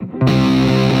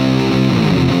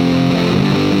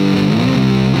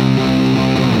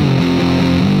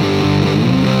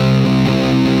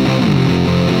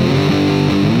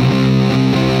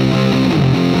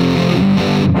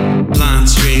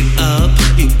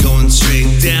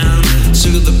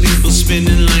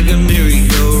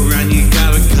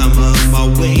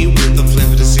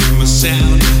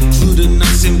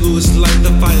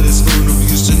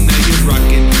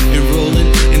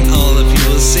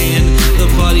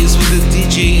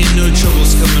no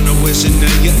troubles coming our way, so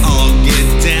now you all get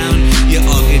down. You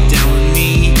all get down with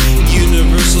me.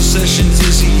 Universal Sessions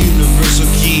is a universal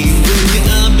key. When you're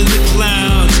up in the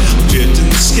clouds, drift in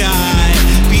the sky,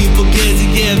 people get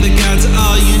together, God's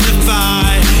all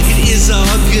unified. It is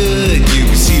all good, you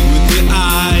can see with your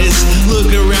eyes. Look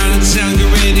around and sound,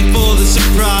 get ready for the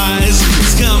surprise.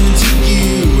 It's coming to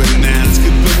you, and that's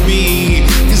good for me,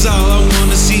 'cause all I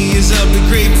wanna see is a big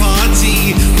great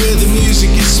party where the music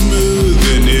is smooth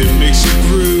and it makes you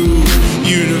groove.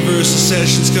 Universal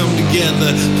Sessions come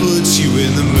together, puts you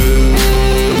in the mood.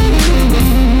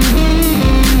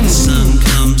 The sun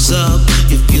comes up,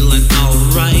 you're feeling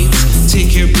alright.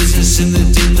 Take care of business in the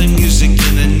day, play music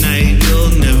in the night.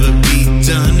 You'll never be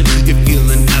done, you're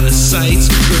feeling out of sight.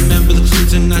 Remember the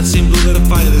clues and not saying blue, got a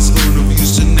fire that's going over you,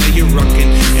 so now you're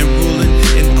rocking and rolling.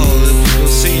 And all the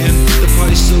people saying the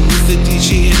party's still with the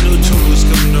DJ, and no troubles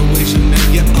coming our way, so now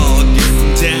you all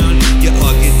getting down. You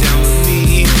all get down with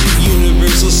me.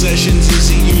 Universal Sessions is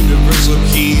a universal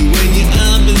key. When you're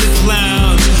up in the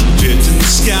clouds, drift in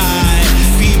the sky,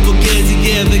 people get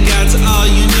together, God's all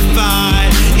unified.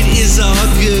 It is all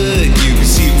good, you can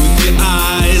see with your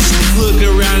eyes. Look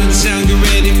around and sound, get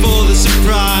ready for the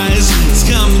surprise. It's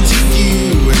coming to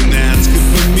you, and that's good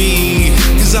for me,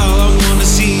 'cause all I wanna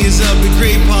see is a big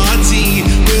great party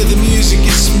where the music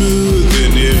is smooth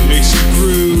and it makes you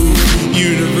groove.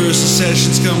 Universal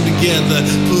Sessions come together,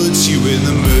 puts you in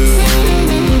the mood.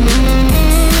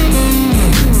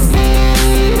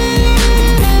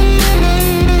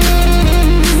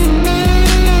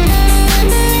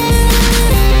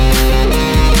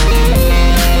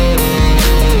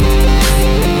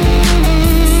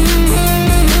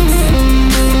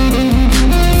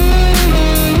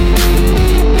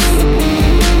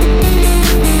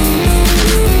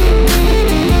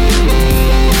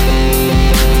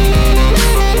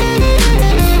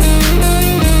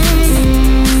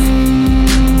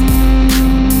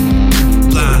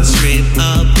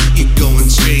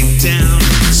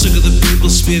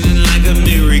 Spinning like a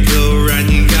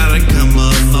merry-go-round, you gotta come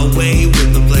up my way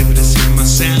with the flavor to hear my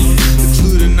sound. The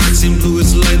clue to not seem blue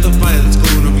is like the fire that's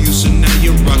going over you, so now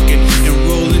you're rocking and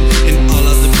rolling, and all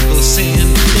other people are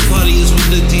saying the party is with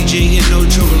the DJ, and no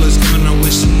trouble is coming our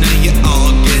way, so now you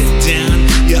all get down.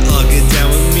 You all get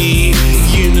down with me.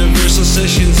 Universal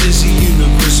Sessions is a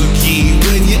universal key.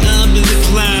 When you're up in the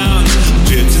clouds,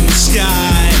 drift in the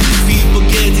sky, people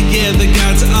get together,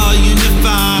 God's all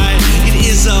unified. It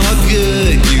is all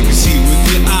good, you can see with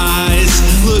your eyes.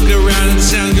 Look around and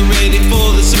sound, get ready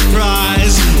for the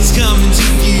surprise. It's coming to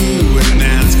you, and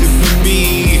that's good for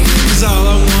me, 'cause all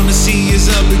I wanna see is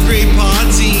a big great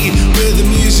party where the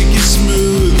music is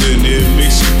smooth and it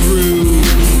makes you groove.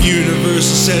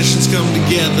 Universal Sessions come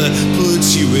together,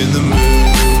 puts you in the mood.